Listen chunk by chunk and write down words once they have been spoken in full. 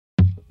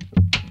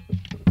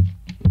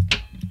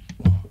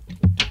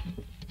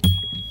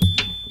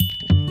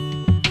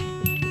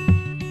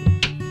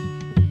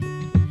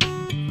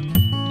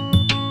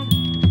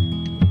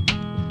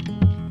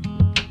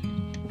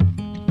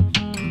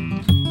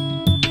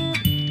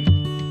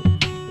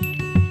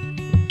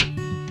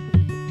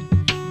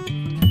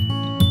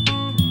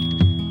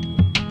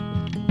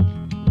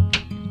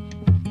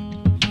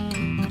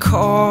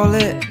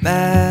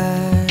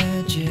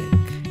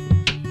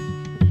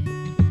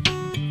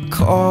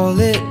call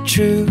it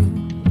true.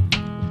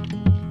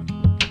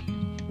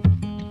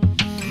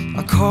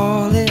 I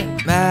call it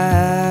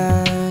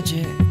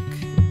magic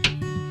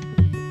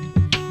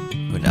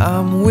when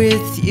I'm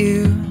with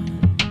you.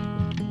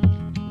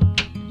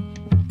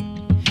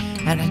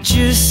 And I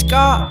just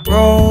got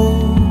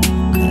broken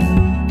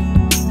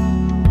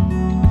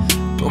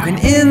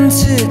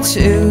into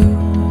two.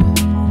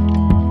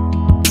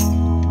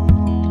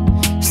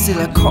 Still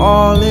I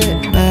call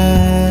it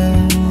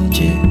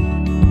magic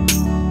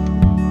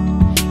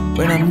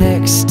when I'm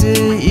next to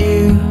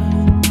you.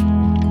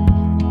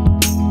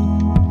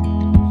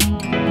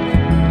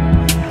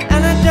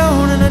 And I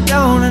don't, and I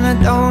don't, and I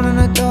don't, and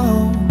I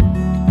don't.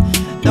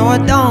 No, I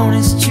don't,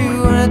 it's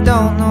true, and I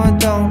don't, no, I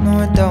don't, no,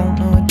 I don't,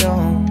 no, I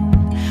don't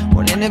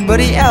want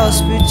anybody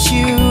else but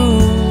you.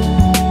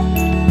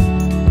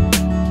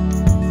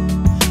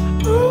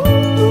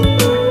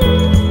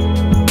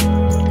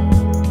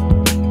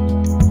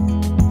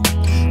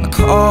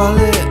 Call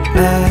it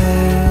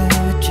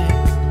magic.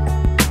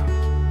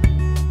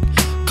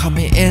 Call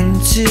me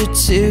into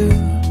two.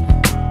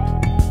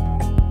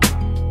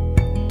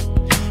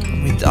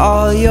 And with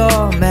all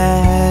your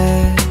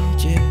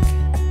magic,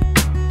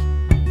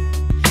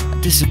 I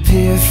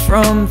disappear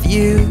from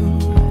view.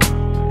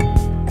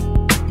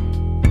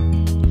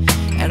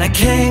 And I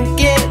can't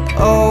get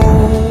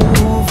over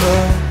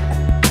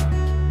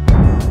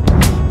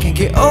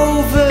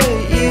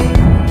you.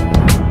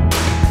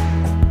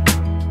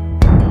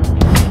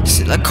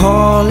 I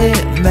call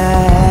it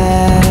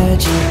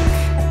magic,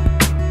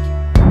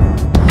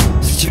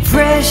 such a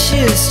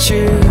precious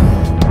truth.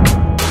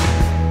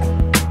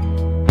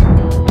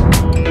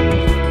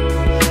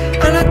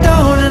 And I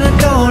don't, and I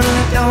don't, and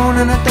I don't,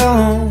 and I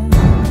don't.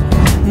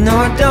 No,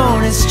 I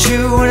don't, it's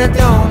true, and I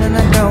don't, and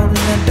I don't, and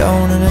I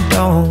don't, and I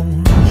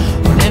don't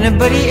want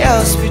anybody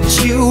else but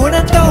you. And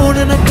I don't,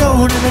 and I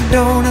don't, and I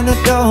don't, and I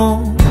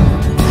don't.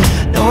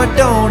 No, I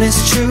don't,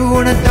 it's true,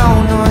 and I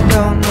don't, no, I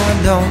don't, no,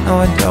 I don't, no,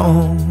 I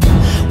don't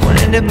want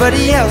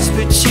anybody else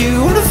but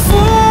you. And I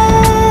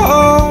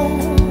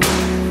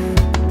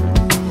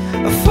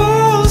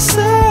fall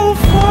so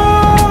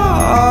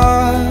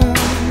far.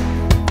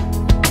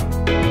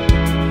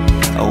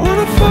 I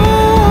wanna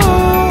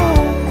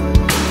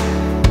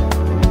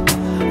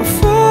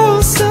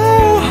fall so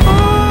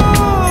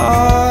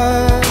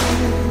hard.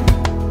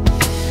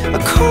 I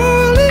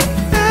call it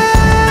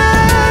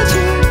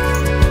magic,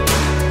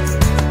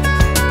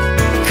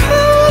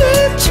 call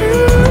it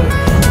true.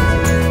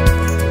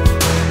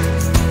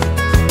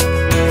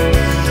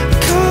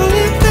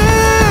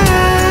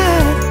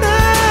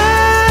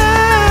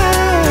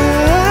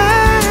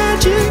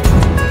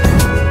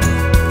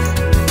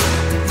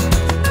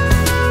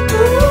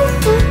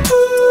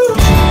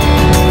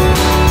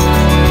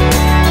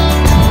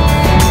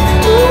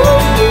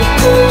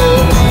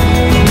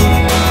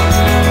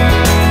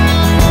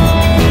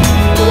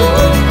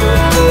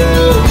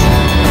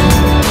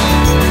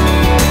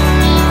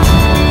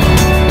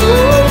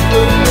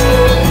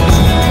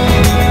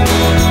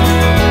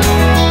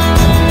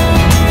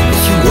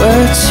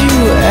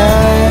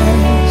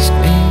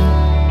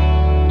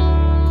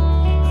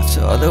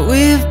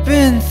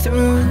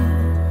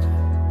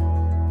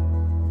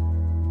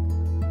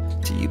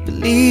 Do you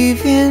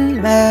believe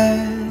in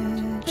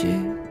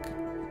magic?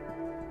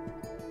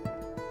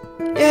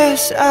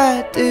 Yes,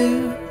 I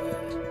do.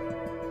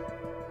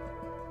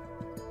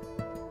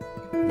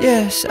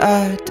 Yes,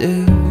 I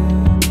do.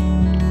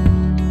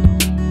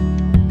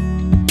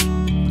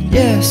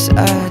 Yes,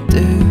 I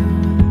do.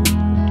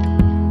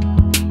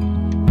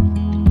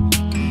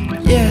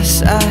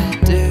 Yes, I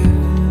do.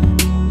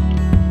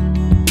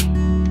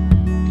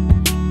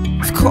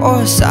 Of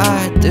course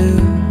I do.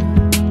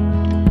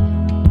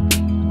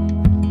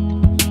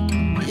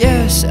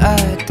 Yes,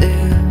 I do.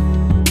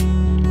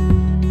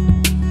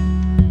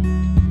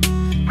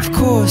 Of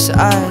course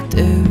I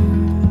do.